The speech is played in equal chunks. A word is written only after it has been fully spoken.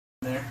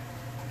There.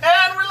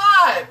 And we're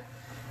live!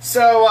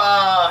 So,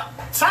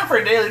 it's time for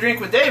a daily drink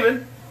with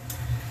David.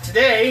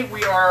 Today,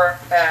 we are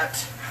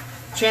at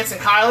Chance and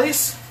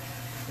Kylie's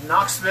in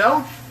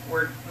Knoxville.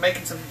 We're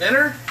making some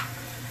dinner.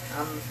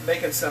 I'm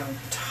making some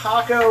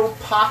taco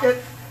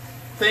pocket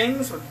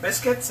things with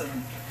biscuits,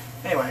 and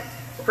anyway,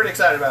 we're pretty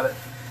excited about it.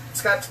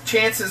 It's got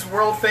Chance's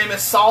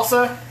world-famous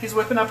salsa he's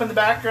whipping up in the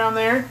background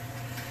there.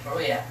 Oh,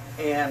 yeah.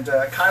 And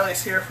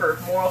Kylie's here for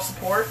moral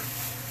support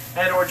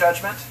and or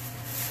judgment.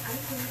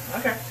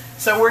 Okay,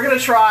 so we're going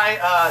to try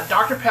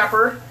Dr.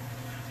 Pepper.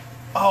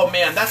 Oh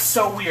man, that's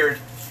so weird.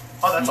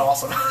 Oh, that's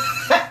awesome.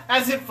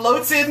 As it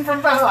floats in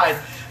from behind.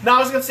 No, I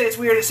was going to say it's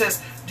weird. It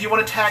says, do you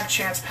want to tag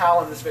Chance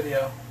Powell in this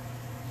video?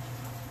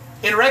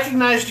 It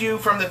recognized you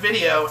from the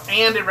video,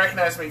 and it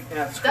recognized me.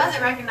 Yeah, it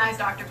doesn't recognize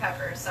Dr.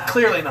 Pepper, so.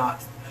 Clearly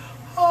not.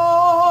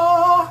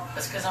 Oh.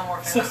 That's because I'm more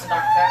famous than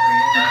Dr. Pepper.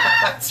 You know?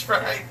 That's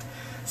right.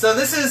 So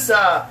this is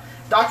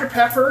Dr.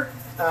 Pepper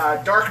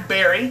Dark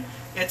Berry.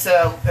 It's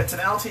an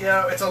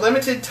LTO. It's a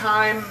limited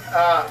time.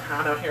 I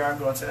don't know. Here I'm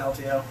going to an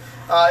LTO.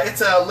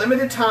 It's a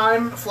limited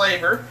time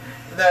flavor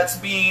that's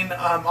being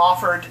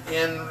offered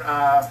in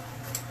I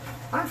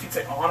don't know if you'd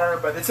say honor,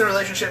 but it's in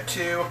relationship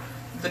to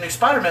the new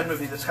Spider-Man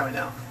movie that's coming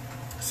out.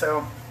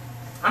 So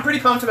I'm pretty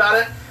pumped about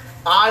it.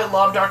 I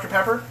love Dr.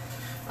 Pepper.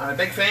 I'm a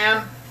big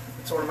fan.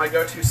 It's one of my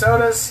go-to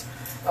sodas.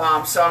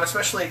 So I'm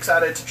especially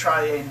excited to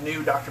try a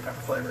new Dr.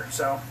 Pepper flavor.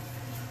 So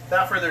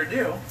without further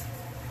ado,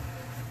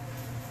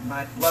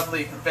 my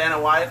lovely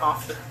Vanna White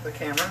off the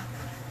camera.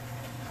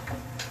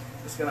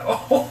 Just gonna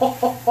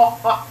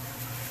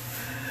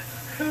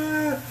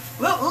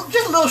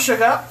just a little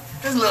shook up.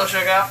 Just a little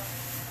shook up.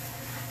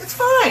 It's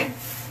fine.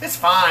 It's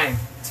fine.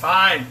 It's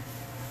fine.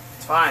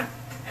 It's fine.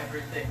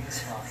 Everything is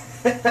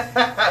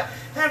fine.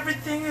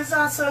 Everything is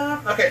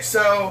awesome. Okay,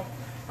 so all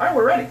right,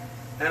 we're ready,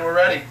 and we're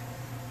ready.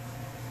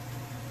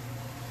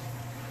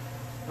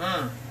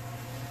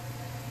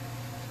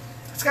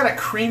 It's got a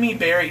creamy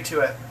berry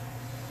to it.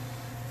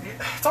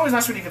 It's always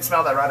nice when you can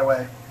smell that right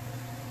away.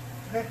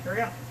 Okay, here we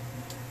go.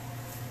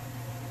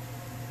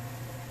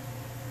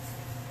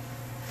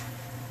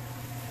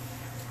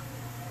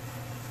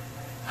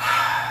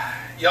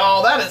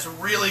 Y'all, that is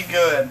really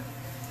good.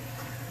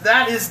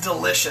 That is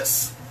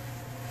delicious.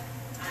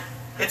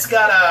 It's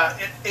got a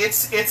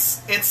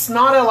it's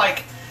not a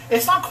like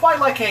it's not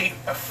quite like a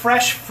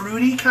fresh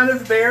fruity kind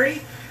of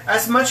berry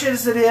as much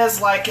as it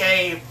is like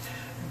a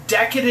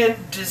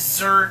decadent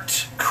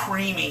dessert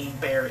creamy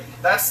berry.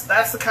 That's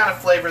the kind of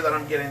flavor that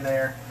I'm getting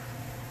there.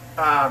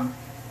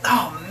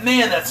 Oh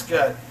man, that's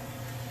good.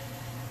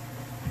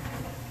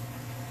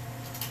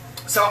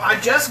 So I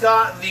just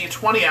got the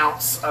 20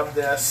 ounce of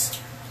this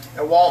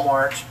at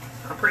Walmart.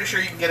 I'm pretty sure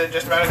you can get it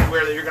just about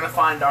anywhere that you're going to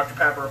find Dr.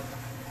 Pepper.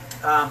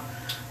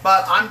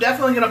 But I'm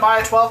definitely going to buy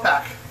a 12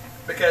 pack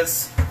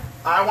because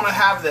I want to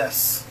have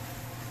this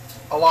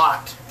a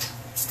lot.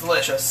 It's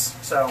delicious.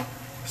 So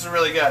this is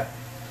really good.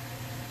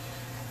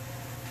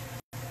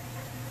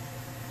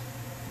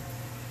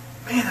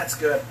 Man, that's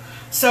good.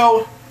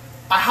 So,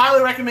 I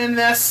highly recommend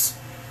this.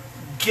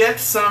 Get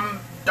some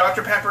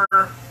Dr.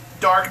 Pepper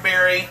Dark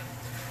Berry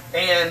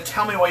and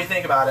tell me what you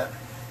think about it.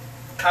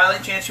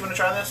 Kylie, Chance, you want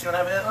to try this? You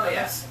want to have it? Oh,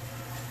 yes.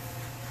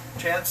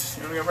 Chance,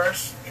 you want to go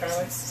first?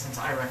 Kylie? Since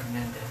I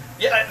recommend it.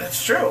 Yeah,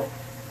 that's true.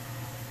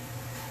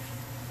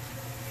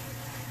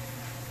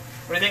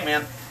 What do you think,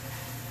 man?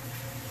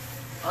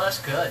 Oh, that's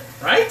good.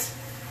 Right?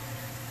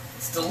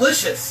 It's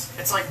delicious.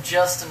 It's like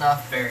just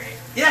enough berry.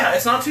 Yeah,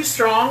 it's not too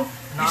strong.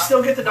 You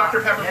still get the Dr.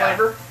 Pepper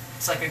flavor.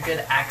 It's like a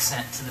good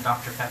accent to the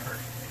Dr. Pepper.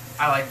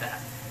 I like that.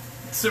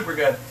 It's super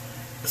good.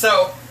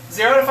 So,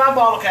 0 to 5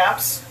 bottle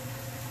caps.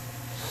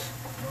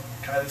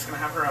 Kylie's going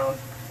to have her own.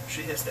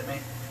 She hissed at me.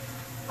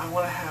 I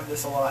want to have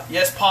this a lot.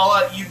 Yes,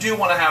 Paula, you do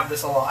want to have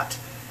this a lot.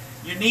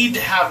 You need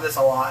to have this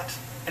a lot.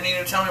 And you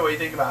need to tell me what you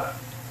think about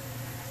it.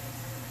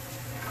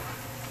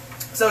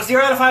 So,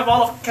 0 out of 5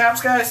 bottle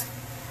caps, guys.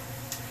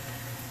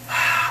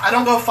 I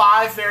don't go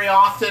 5 very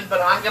often,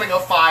 but I'm going to go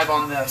 5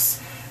 on this.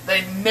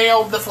 They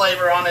nailed the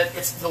flavor on it.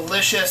 It's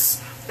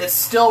delicious. It's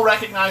still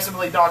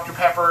recognizably Dr.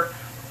 Pepper.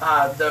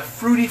 The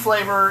fruity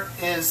flavor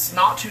is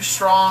not too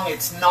strong.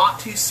 It's not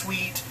too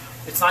sweet.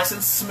 It's nice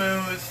and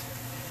smooth.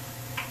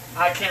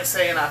 I can't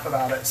say enough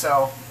about it.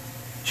 So,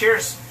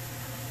 cheers.